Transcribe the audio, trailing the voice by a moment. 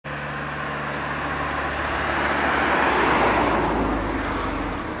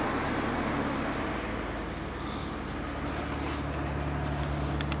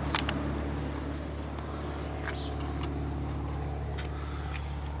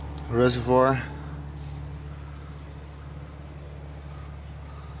reservoir,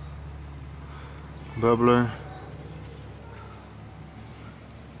 bubbler.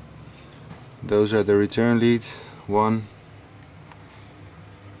 Those are the return leads. 1,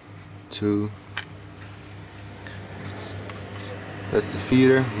 2. That's the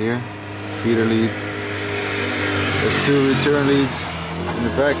feeder here, feeder lead. There's 2 return leads in the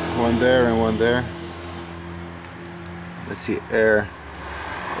back, one there and one there. That's the air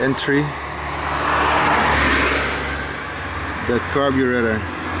entry. That carburetor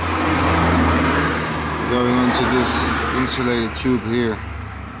going onto this insulated tube here.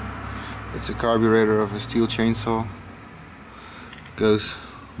 It's a carburetor of a steel chainsaw. Goes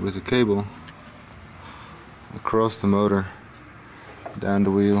with a cable across the motor, down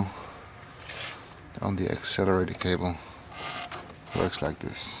the wheel, on the accelerator cable. Works like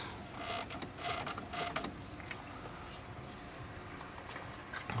this.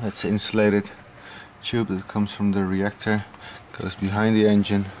 That's an insulated tube that comes from the reactor, goes behind the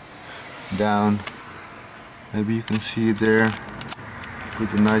engine, down. Maybe you can see it there. Put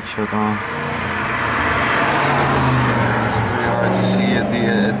the night shot on. It's very hard to see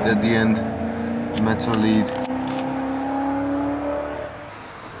at the end. Metal lead.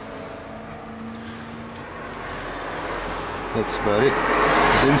 That's about it.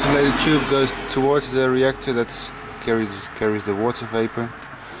 This insulated tube goes towards the reactor. That carries the water vapor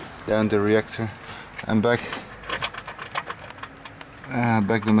down the reactor and back.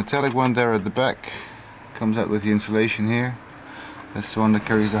 Back the metallic one there at the back comes out with the insulation here. That's the one that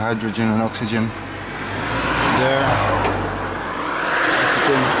carries the hydrogen and oxygen there. You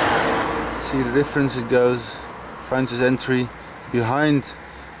can see the difference. It goes, finds its entry behind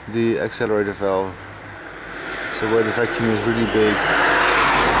the accelerator valve, so where the vacuum is really big.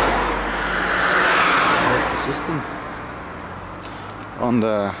 That's the system. On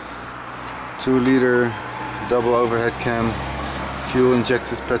the 2-liter double overhead cam, fuel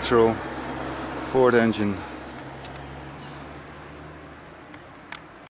injected petrol Ford engine.